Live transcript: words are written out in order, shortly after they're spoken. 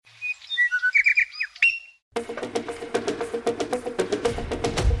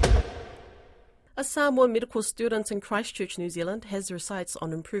A Samoan medical student in Christchurch, New Zealand, has her sights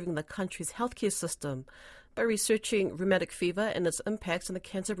on improving the country's healthcare system by researching rheumatic fever and its impacts in the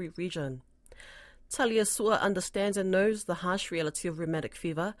Canterbury region. Talia Sua understands and knows the harsh reality of rheumatic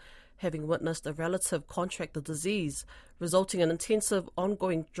fever, having witnessed a relative contract the disease, resulting in intensive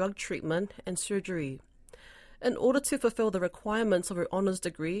ongoing drug treatment and surgery. In order to fulfill the requirements of her honours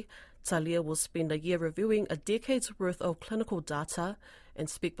degree, Talia will spend a year reviewing a decade's worth of clinical data and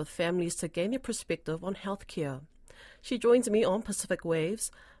speak with families to gain their perspective on healthcare. She joins me on Pacific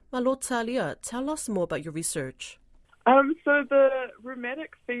Waves. My Lord Talia, tell us more about your research. So the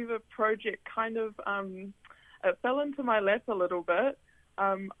rheumatic fever project kind of it fell into my lap a little bit.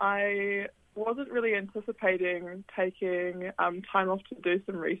 I wasn't really anticipating taking time off to do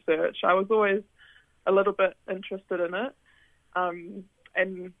some research. I was always a little bit interested in it, and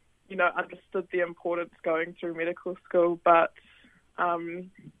understood the importance going through medical school. But Dr.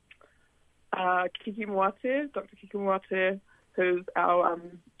 Kiki, who's our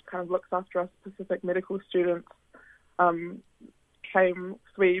kind of looks after us Pacific medical students, came.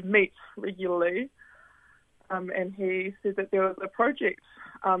 We meet regularly, and he said that there was a project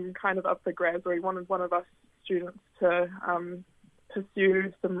kind of up for grabs, where he wanted one of us students to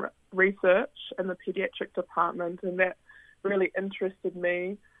pursue some research in the pediatric department, and that really interested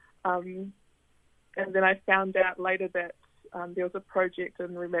me. And then I found out later that there was a project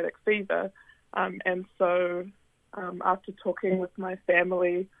in rheumatic fever, and so after talking with my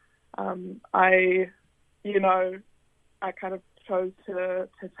family, I kind of chose to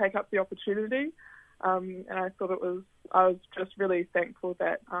take up the opportunity, and I was just really thankful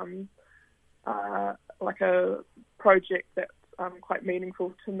that like a project that's quite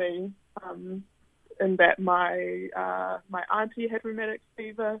meaningful to me, in that my auntie had rheumatic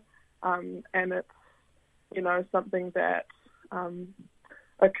fever, and it's something that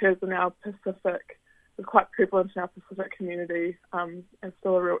occurs in our Pacific, is quite prevalent in our Pacific community, and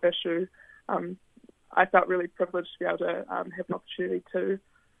still a real issue. I felt really privileged to be able to have an opportunity to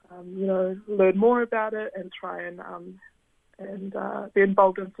learn more about it and try and be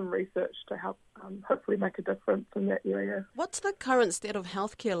involved in some research to help hopefully make a difference in that area. What's the current state of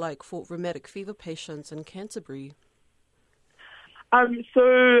healthcare like for rheumatic fever patients in Canterbury?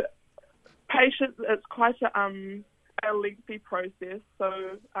 So patients, it's quite a lengthy process.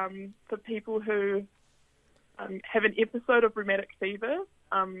 So for people who have an episode of rheumatic fever,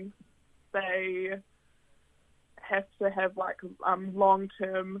 they have to have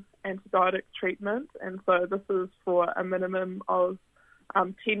long-term antibiotic treatment, and so this is for a minimum of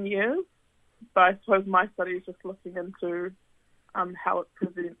 10 years. But I suppose my study is just looking into how it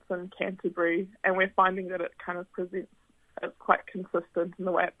presents in Canterbury, and we're finding that it kind of presents, it's quite consistent in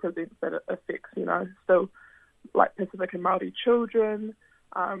the way it presents, that it affects, still like Pacific and Māori children,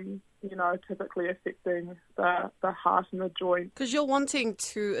 typically affecting the heart and the joint. Because you're wanting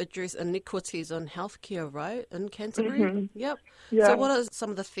to address inequities in healthcare, right, in Canterbury? Mm-hmm. Yep. Yeah. So what are some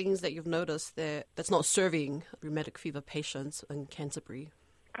of the things that you've noticed that's not serving rheumatic fever patients in Canterbury?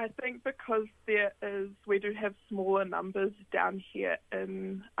 I think because we do have smaller numbers down here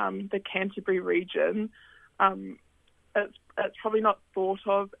in the Canterbury region, it's probably not thought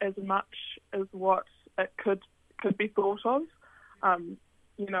of as much as what it could be thought of.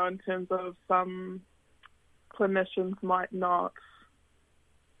 In terms of some clinicians might not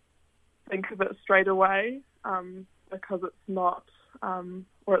think of it straight away, because it's not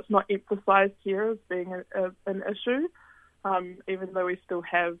emphasised here as being an issue, even though we still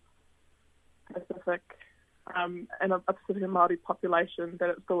have Pacific and a Pacific and Māori population that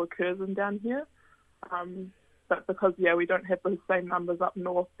it still occurs in down here. But because we don't have the same numbers up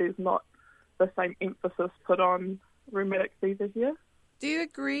north, there's not the same emphasis put on rheumatic fever here. Do you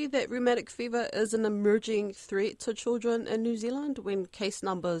agree that rheumatic fever is an emerging threat to children in New Zealand when case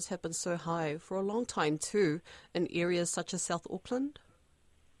numbers have been so high for a long time too in areas such as South Auckland?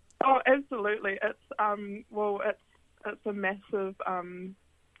 Oh, absolutely. It's it's a massive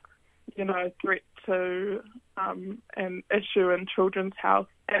threat to an issue in children's health,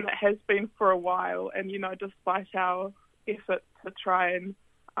 and it has been for a while. And despite our effort to try and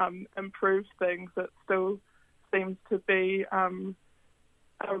improve things, it still seems to be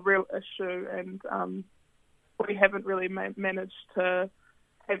a real issue, and we haven't really managed to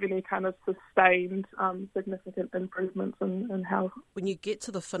have any kind of sustained significant improvements in health. When you get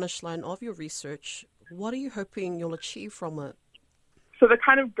to the finish line of your research, what are you hoping you'll achieve from it? So the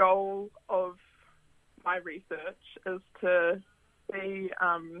kind of goal of my research is to see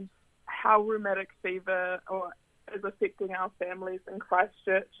how rheumatic fever is affecting our families in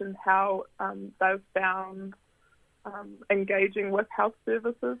Christchurch, and how they've found engaging with health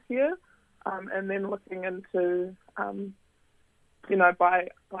services here. and then looking into, by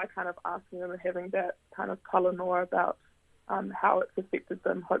kind of asking them and having that kind of talanoa about how it's affected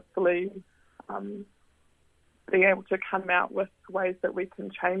them, hopefully being able to come out with ways that we can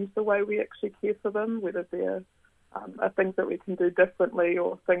change the way we actually care for them, whether there are things that we can do differently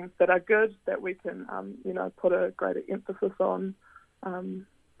or things that are good that we can, put a greater emphasis on.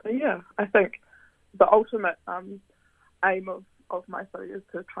 I think the ultimate aim of my study is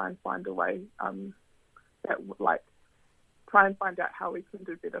to try and find a way try and find out how we can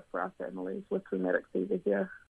do better for our families with rheumatic fever here.